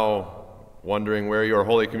right now wondering where your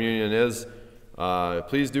Holy Communion is,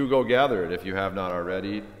 please do go gather it if you have not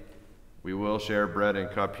already. We will share bread and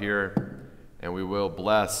cup here, and we will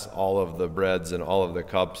bless all of the breads and all of the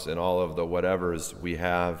cups and all of the whatevers we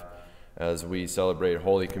have as we celebrate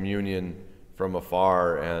Holy Communion from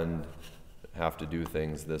afar and have to do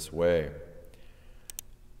things this way.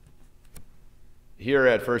 Here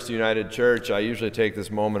at First United Church, I usually take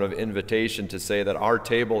this moment of invitation to say that our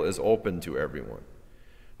table is open to everyone.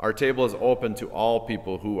 Our table is open to all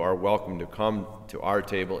people who are welcome to come to our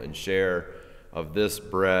table and share of this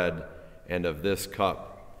bread and of this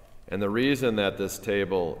cup. And the reason that this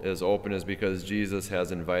table is open is because Jesus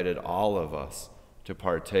has invited all of us to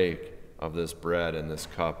partake of this bread and this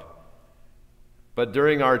cup. But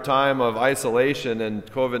during our time of isolation and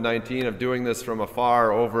COVID-19, of doing this from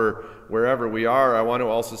afar over wherever we are, I want to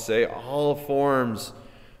also say all forms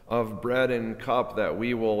of bread and cup that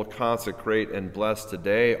we will consecrate and bless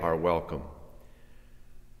today are welcome.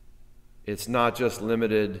 It's not just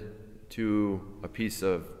limited to a piece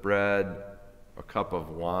of bread, a cup of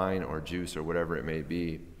wine or juice or whatever it may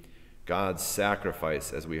be. God's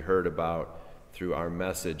sacrifice, as we heard about through our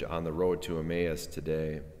message on the road to Emmaus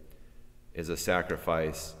today, is a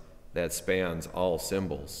sacrifice that spans all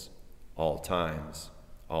symbols, all times,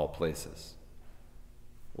 all places.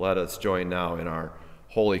 Let us join now in our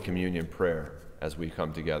Holy Communion prayer as we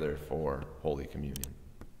come together for Holy Communion.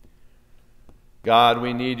 God,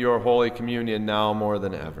 we need your Holy Communion now more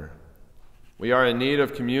than ever. We are in need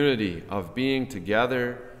of community, of being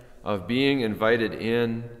together, of being invited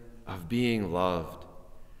in, of being loved.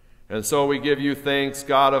 And so we give you thanks,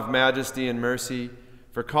 God of majesty and mercy,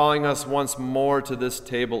 for calling us once more to this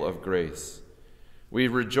table of grace. We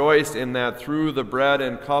rejoice in that through the bread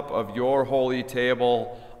and cup of your holy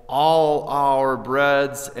table, all our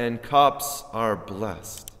breads and cups are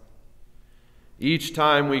blessed. Each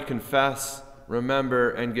time we confess, remember,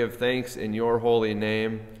 and give thanks in your holy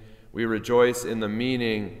name, we rejoice in the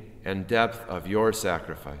meaning and depth of your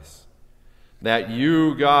sacrifice. That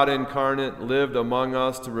you, God incarnate, lived among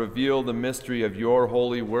us to reveal the mystery of your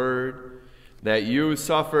holy word, that you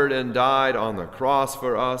suffered and died on the cross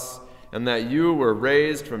for us, and that you were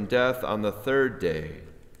raised from death on the third day,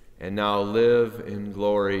 and now live in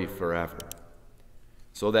glory forever.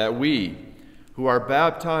 So that we, who are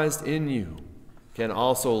baptized in you, can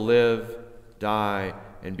also live, die,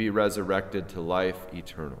 and be resurrected to life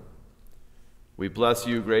eternal. We bless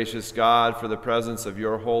you, gracious God, for the presence of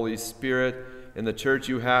your Holy Spirit in the church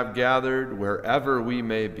you have gathered wherever we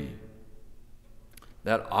may be.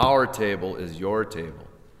 That our table is your table,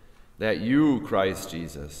 that you, Christ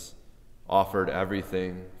Jesus, offered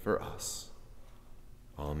everything for us.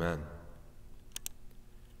 Amen.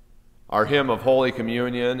 Our hymn of Holy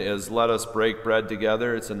Communion is Let Us Break Bread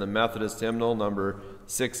Together. It's in the Methodist hymnal, number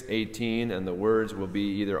 618, and the words will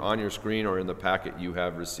be either on your screen or in the packet you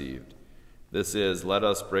have received. This is Let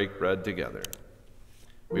Us Break Bread Together.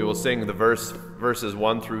 We will sing the verses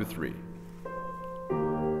 1 through 3.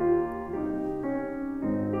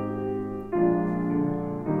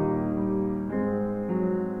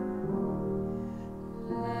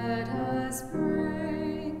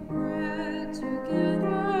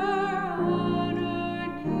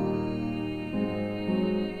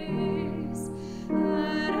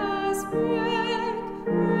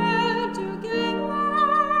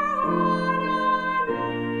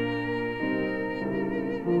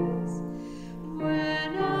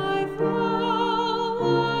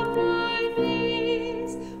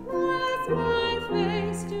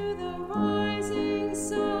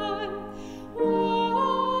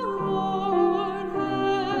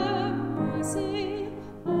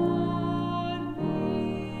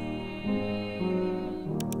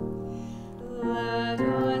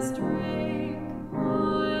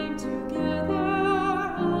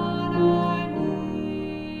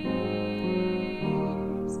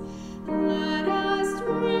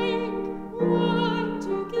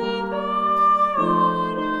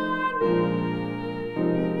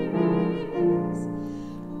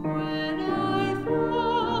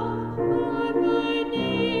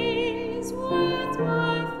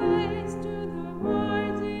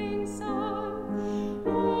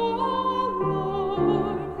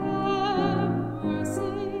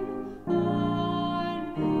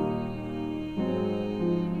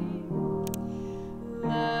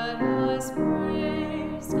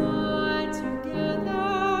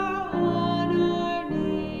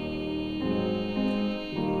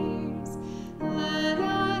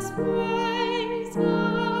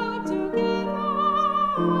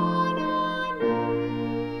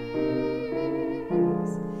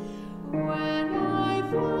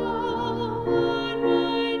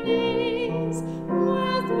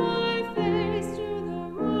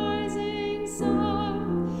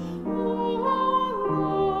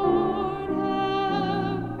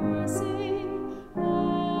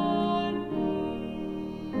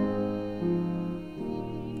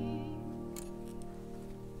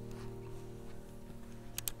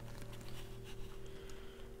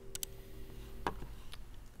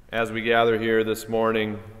 As we gather here this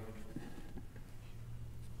morning,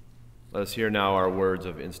 let us hear now our words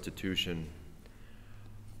of institution.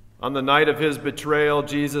 On the night of his betrayal,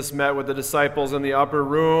 Jesus met with the disciples in the upper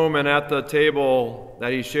room, and at the table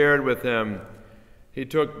that he shared with them, he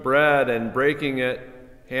took bread and, breaking it,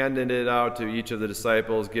 handed it out to each of the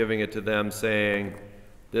disciples, giving it to them, saying,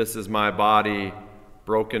 "This is my body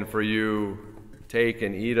broken for you. Take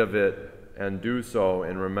and eat of it, and do so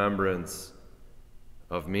in remembrance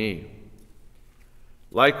of me."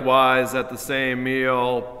 Likewise, at the same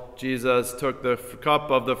meal, Jesus took the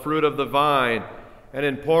cup of the fruit of the vine, and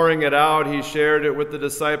in pouring it out, he shared it with the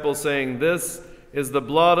disciples, saying, "This is the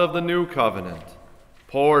blood of the new covenant,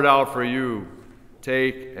 poured out for you.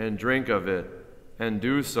 Take and drink of it, and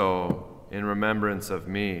do so in remembrance of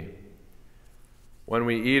me." When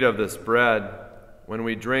we eat of this bread, when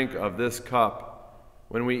we drink of this cup,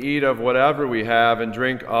 when we eat of whatever we have and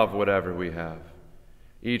drink of whatever we have,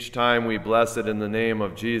 Each time we bless it in the name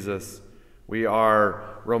of Jesus, we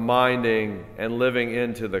are reminding and living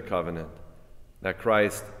into the covenant that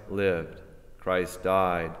Christ lived, Christ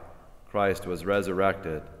died, Christ was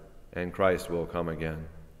resurrected, and Christ will come again.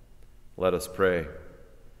 Let us pray.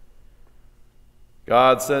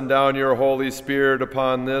 God, send down your Holy Spirit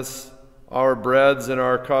upon this, our breads and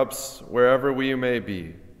our cups, wherever we may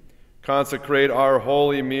be. Consecrate our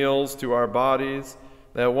holy meals to our bodies,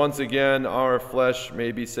 that once again our flesh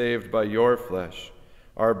may be saved by your flesh,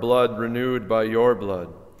 our blood renewed by your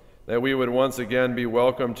blood, that we would once again be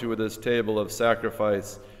welcome to this table of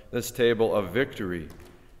sacrifice, this table of victory,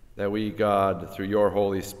 that we, God, through your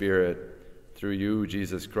Holy Spirit, through you,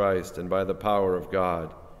 Jesus Christ, and by the power of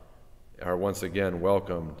God, are once again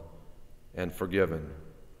welcomed and forgiven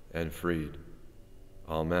and freed.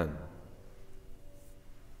 Amen.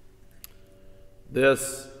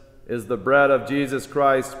 This is the bread of Jesus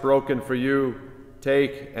Christ broken for you.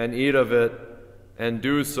 Take and eat of it, and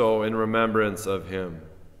do so in remembrance of him.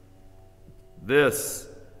 This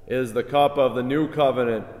is the cup of the new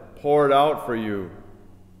covenant poured out for you.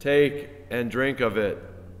 Take and drink of it,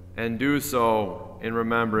 and do so in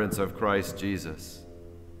remembrance of Christ Jesus.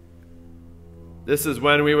 This is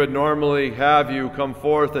when we would normally have you come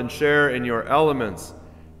forth and share in your elements.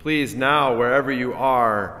 Please now, wherever you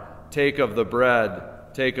are, take of the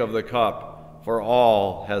bread, take of the cup, for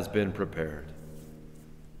all has been prepared.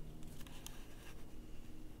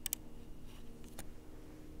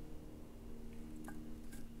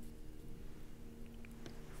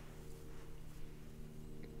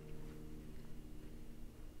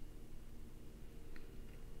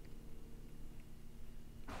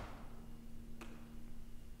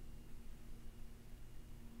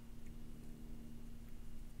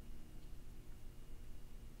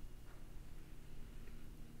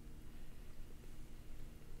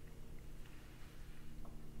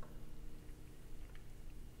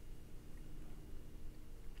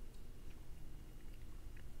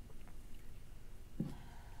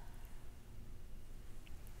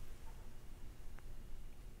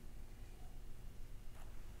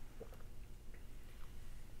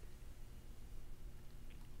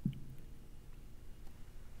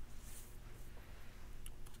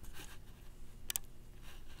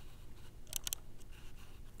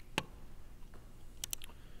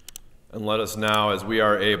 And let us now, as we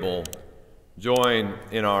are able, join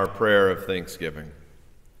in our prayer of thanksgiving.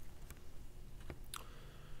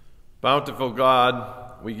 Bountiful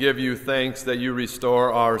God, we give you thanks that you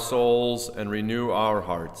restore our souls and renew our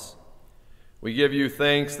hearts. We give you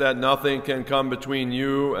thanks that nothing can come between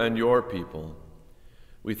you and your people.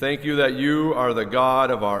 We thank you that you are the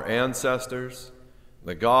God of our ancestors,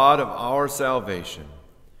 the God of our salvation,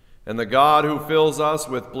 and the God who fills us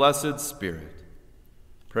with blessed Spirit.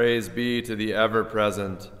 Praise be to the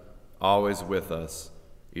ever-present, always with us,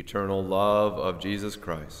 eternal love of Jesus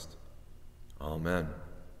Christ. Amen.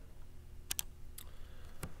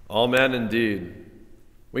 Amen indeed.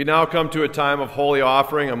 We now come to a time of holy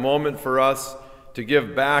offering, a moment for us to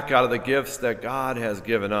give back out of the gifts that God has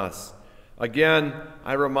given us. Again,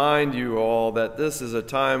 I remind you all that this is a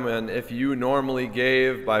time when if you normally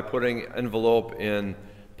gave by putting envelope in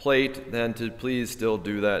plate, then to please still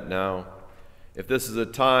do that now. If this is a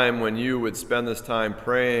time when you would spend this time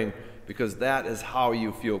praying because that is how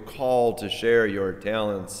you feel called to share your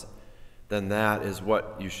talents, then that is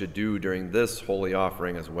what you should do during this holy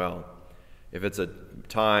offering as well. If it's a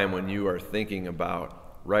time when you are thinking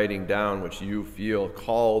about writing down what you feel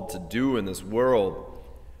called to do in this world,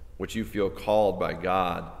 what you feel called by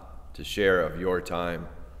God to share of your time,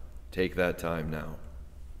 take that time now.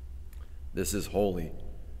 This is holy,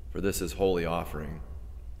 for this is holy offering.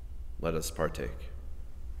 Let us partake.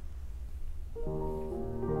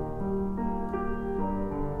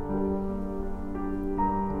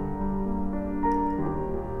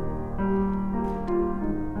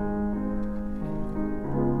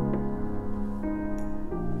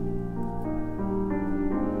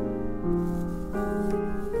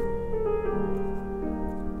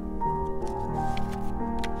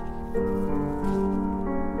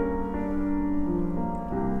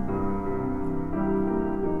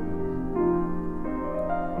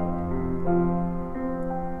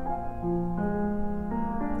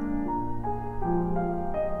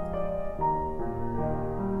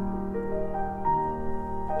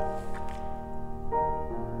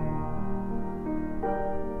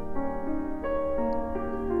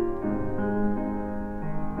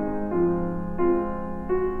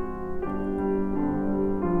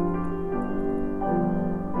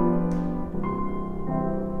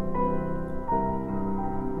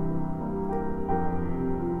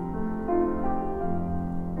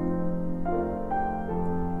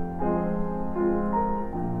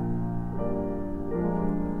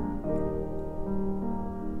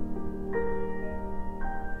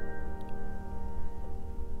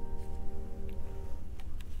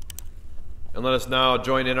 And let us now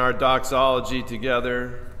join in our doxology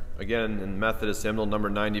together. Again, in Methodist hymnal number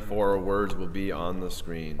 94, our words will be on the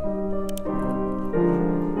screen.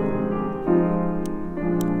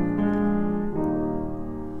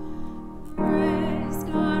 Praise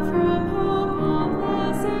God from whom all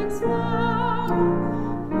blessings flow.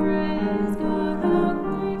 Praise God, all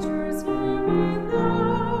creatures hear me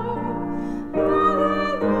low.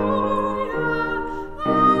 Hallelujah,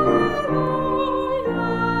 hallelujah.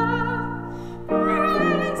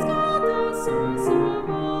 Praise God, the source of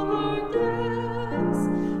all our gifts.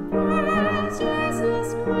 Praise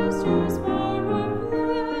Jesus Christ, whose fire of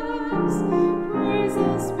bliss. Praise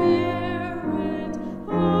the Spirit,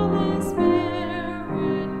 Holy Spirit.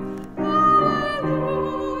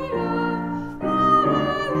 Hallelujah,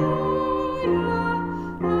 hallelujah.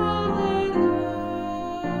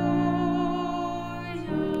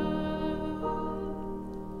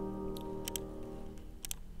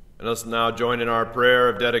 And let's now join in our prayer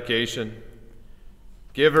of dedication.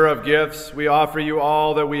 Giver of gifts, we offer you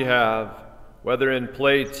all that we have, whether in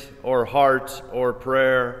plate or heart or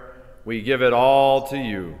prayer, we give it all to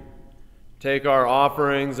you. Take our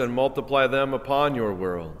offerings and multiply them upon your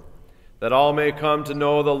world, that all may come to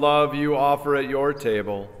know the love you offer at your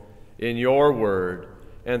table, in your word,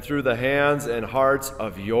 and through the hands and hearts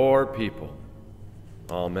of your people.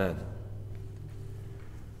 Amen.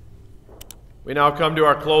 We now come to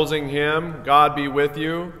our closing hymn, God Be With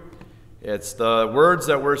You. It's the words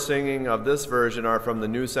that we're singing of this version are from the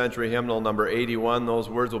New Century Hymnal number 81. Those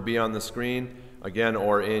words will be on the screen again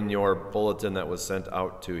or in your bulletin that was sent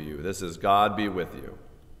out to you. This is God Be With You.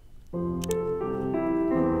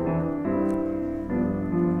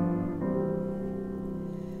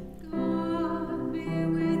 God be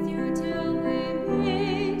with you till we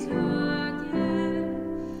meet again.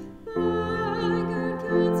 By good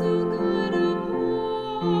counsel, God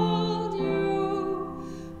uphold you.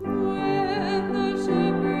 When the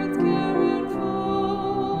shepherd's care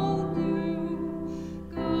enfold you.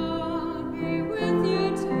 God be with you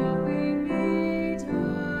till we meet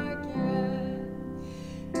again.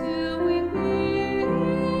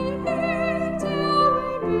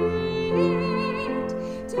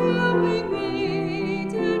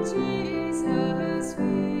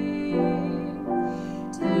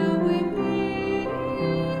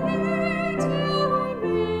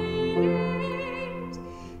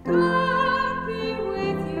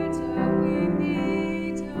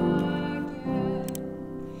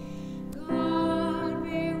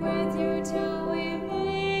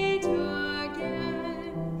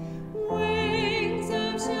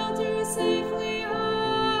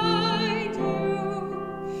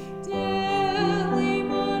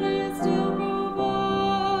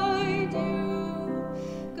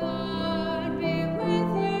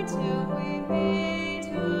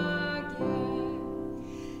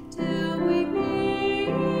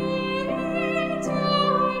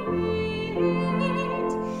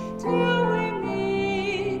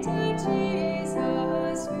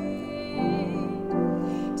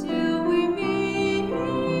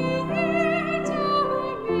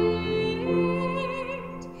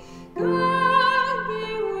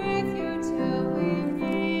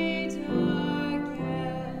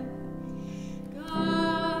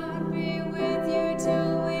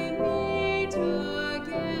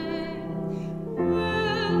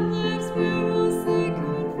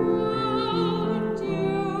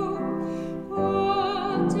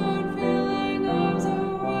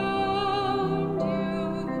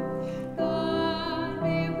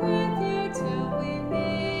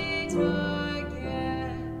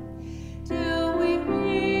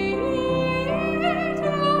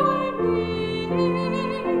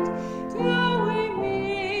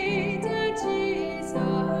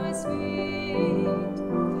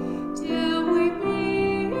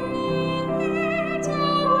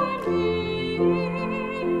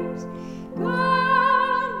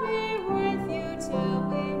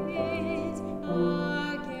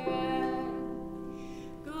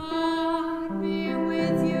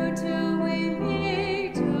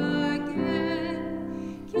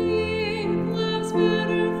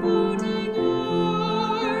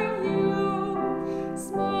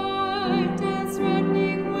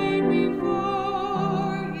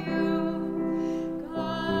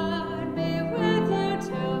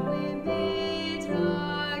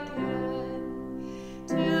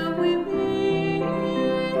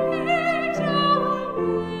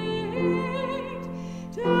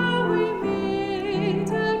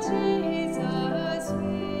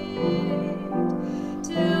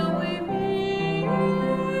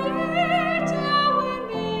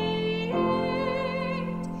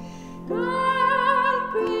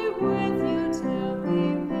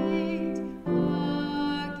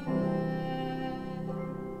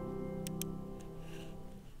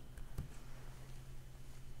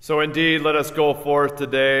 So indeed, let us go forth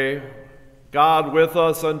today, God with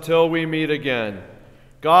us until we meet again,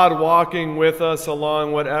 God walking with us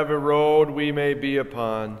along whatever road we may be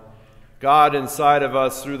upon, God inside of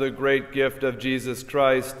us through the great gift of Jesus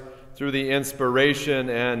Christ, through the inspiration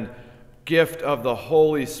and gift of the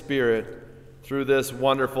Holy Spirit, through this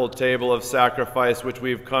wonderful table of sacrifice which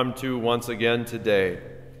we've come to once again today,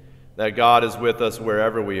 that God is with us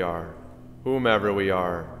wherever we are, whomever we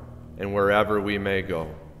are, and wherever we may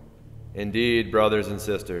go. Indeed, brothers and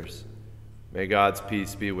sisters, may God's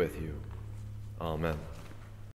peace be with you. Amen.